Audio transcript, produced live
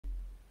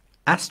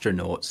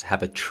Astronauts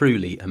have a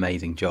truly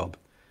amazing job.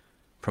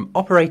 From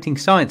operating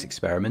science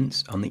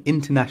experiments on the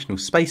International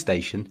Space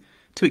Station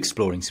to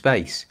exploring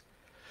space.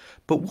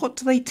 But what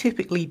do they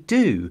typically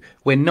do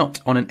when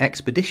not on an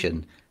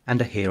expedition and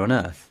are here on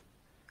Earth?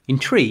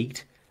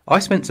 Intrigued, I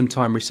spent some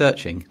time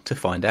researching to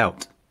find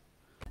out.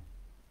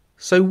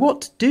 So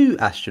what do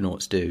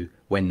astronauts do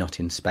when not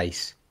in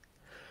space?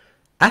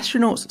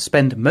 Astronauts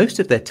spend most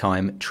of their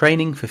time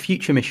training for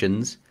future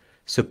missions,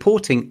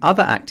 supporting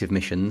other active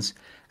missions,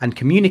 and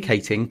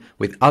communicating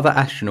with other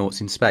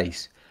astronauts in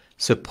space,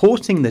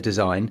 supporting the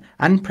design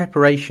and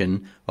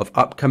preparation of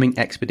upcoming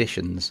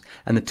expeditions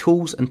and the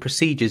tools and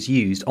procedures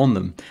used on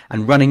them,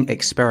 and running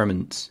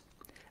experiments.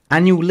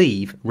 Annual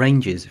leave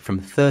ranges from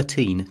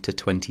 13 to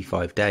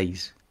 25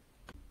 days.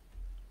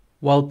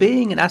 While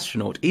being an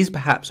astronaut is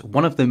perhaps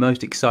one of the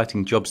most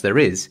exciting jobs there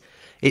is,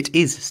 it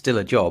is still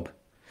a job.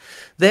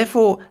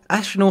 Therefore,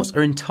 astronauts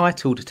are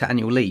entitled to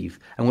annual leave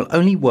and will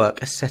only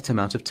work a set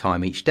amount of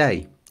time each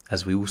day,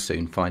 as we will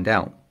soon find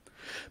out.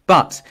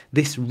 But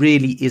this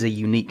really is a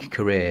unique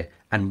career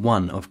and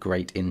one of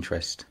great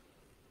interest.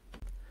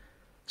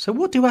 So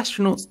what do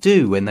astronauts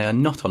do when they are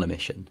not on a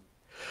mission?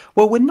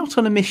 Well, when not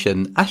on a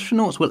mission,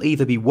 astronauts will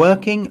either be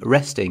working,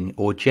 resting,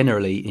 or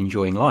generally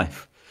enjoying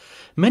life.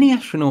 Many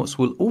astronauts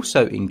will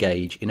also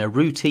engage in a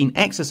routine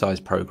exercise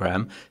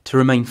program to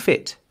remain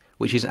fit,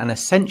 which is an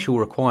essential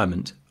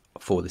requirement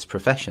for this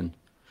profession.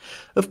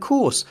 Of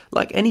course,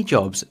 like any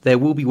jobs, there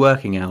will be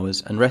working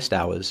hours and rest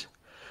hours.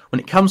 When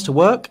it comes to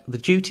work, the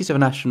duties of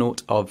an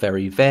astronaut are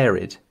very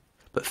varied.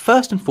 But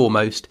first and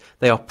foremost,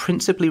 they are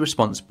principally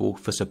responsible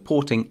for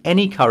supporting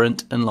any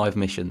current and live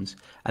missions,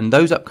 and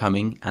those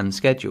upcoming and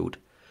scheduled.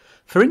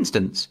 For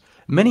instance,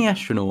 many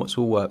astronauts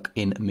will work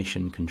in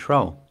mission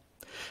control.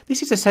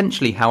 This is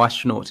essentially how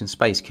astronauts in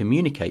space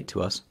communicate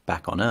to us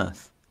back on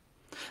Earth.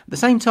 At the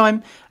same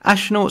time,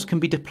 astronauts can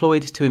be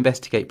deployed to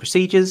investigate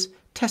procedures,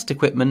 test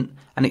equipment,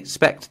 and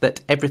expect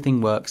that everything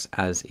works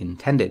as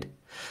intended.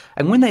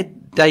 And when their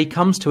day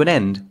comes to an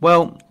end,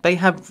 well, they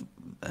have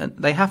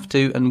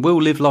to and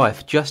will live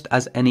life just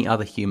as any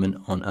other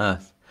human on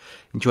Earth,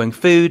 enjoying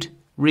food,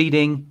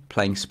 reading,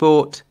 playing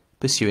sport,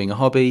 pursuing a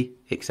hobby,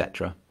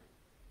 etc.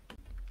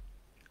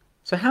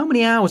 So how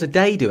many hours a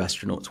day do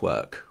astronauts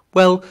work?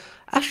 Well,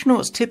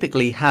 astronauts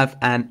typically have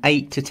an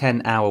 8 to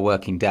 10 hour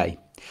working day.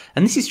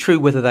 And this is true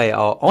whether they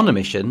are on a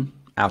mission,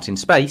 out in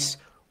space,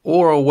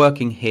 or are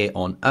working here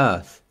on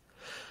Earth.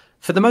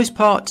 For the most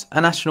part,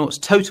 an astronaut's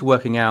total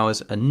working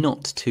hours are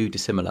not too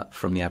dissimilar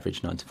from the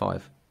average 9 to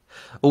 5,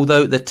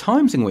 although the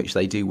times in which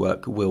they do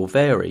work will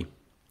vary.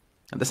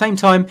 At the same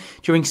time,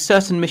 during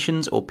certain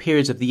missions or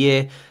periods of the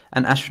year,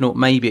 an astronaut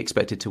may be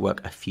expected to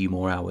work a few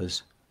more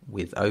hours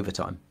with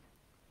overtime.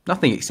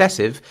 Nothing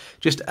excessive,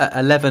 just an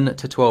 11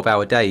 to 12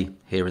 hour day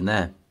here and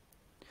there.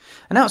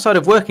 And outside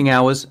of working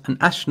hours, an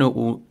astronaut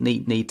will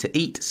need to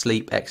eat,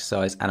 sleep,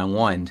 exercise and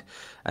unwind.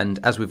 And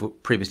as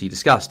we've previously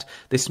discussed,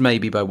 this may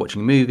be by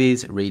watching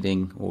movies,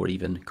 reading, or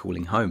even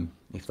cooling home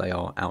if they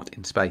are out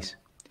in space.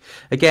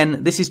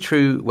 Again, this is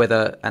true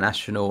whether an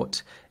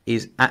astronaut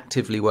is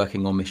actively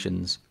working on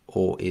missions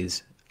or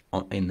is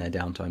in their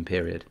downtime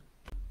period.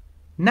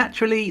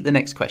 Naturally, the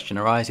next question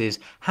arises,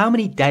 how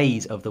many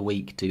days of the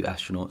week do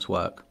astronauts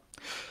work?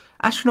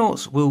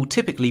 Astronauts will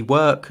typically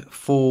work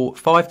for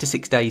 5 to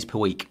 6 days per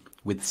week,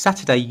 with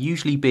Saturday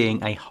usually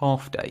being a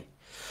half day.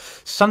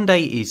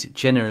 Sunday is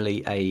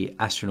generally an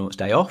astronaut's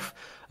day off,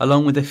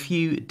 along with a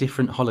few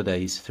different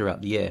holidays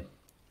throughout the year.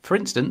 For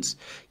instance,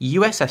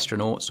 US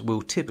astronauts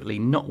will typically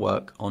not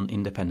work on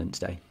Independence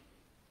Day.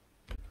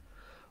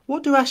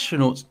 What do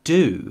astronauts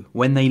do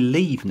when they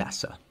leave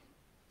NASA?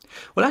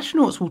 Well,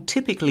 astronauts will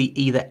typically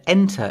either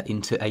enter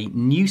into a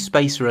new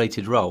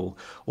space-related role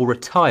or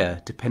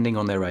retire depending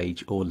on their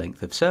age or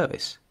length of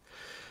service.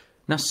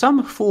 Now,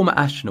 some former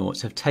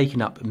astronauts have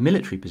taken up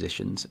military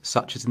positions,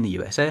 such as in the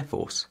US Air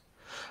Force.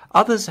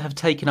 Others have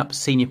taken up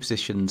senior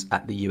positions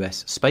at the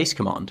US Space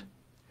Command.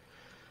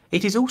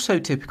 It is also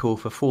typical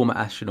for former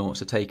astronauts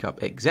to take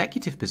up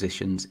executive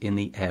positions in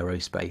the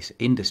aerospace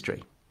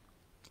industry.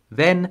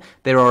 Then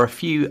there are a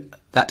few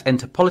that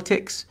enter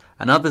politics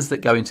and others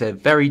that go into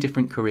very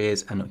different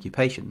careers and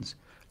occupations,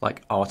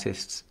 like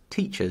artists,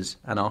 teachers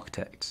and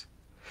architects.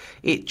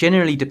 It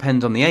generally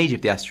depends on the age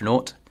of the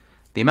astronaut,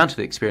 the amount of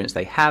experience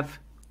they have,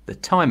 the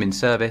time in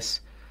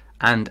service,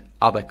 and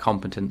other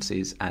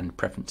competencies and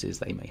preferences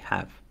they may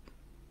have.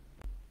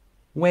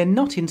 When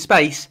not in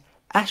space,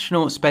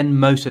 astronauts spend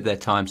most of their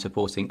time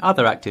supporting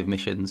other active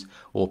missions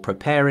or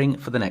preparing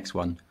for the next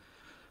one,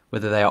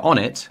 whether they are on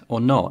it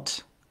or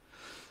not.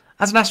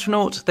 As an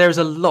astronaut, there is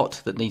a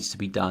lot that needs to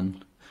be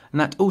done, and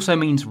that also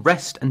means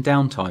rest and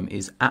downtime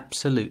is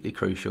absolutely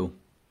crucial.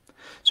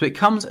 So it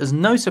comes as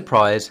no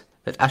surprise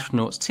that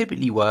astronauts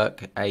typically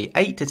work a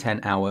 8 to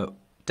 10 hour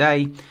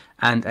day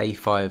and a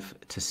 5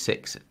 to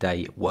 6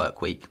 day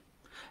work week.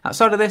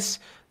 Outside of this,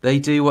 they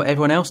do what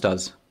everyone else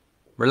does: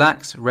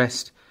 relax,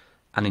 rest,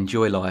 and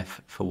enjoy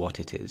life for what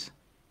it is.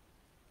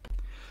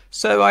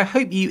 So I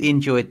hope you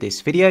enjoyed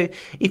this video.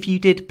 If you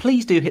did,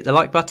 please do hit the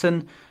like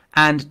button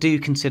and do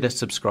consider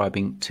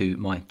subscribing to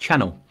my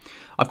channel.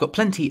 I've got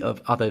plenty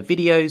of other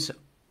videos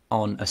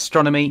on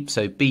astronomy,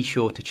 so be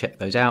sure to check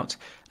those out,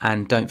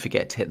 and don't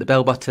forget to hit the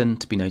bell button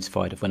to be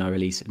notified of when I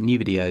release new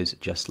videos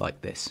just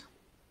like this.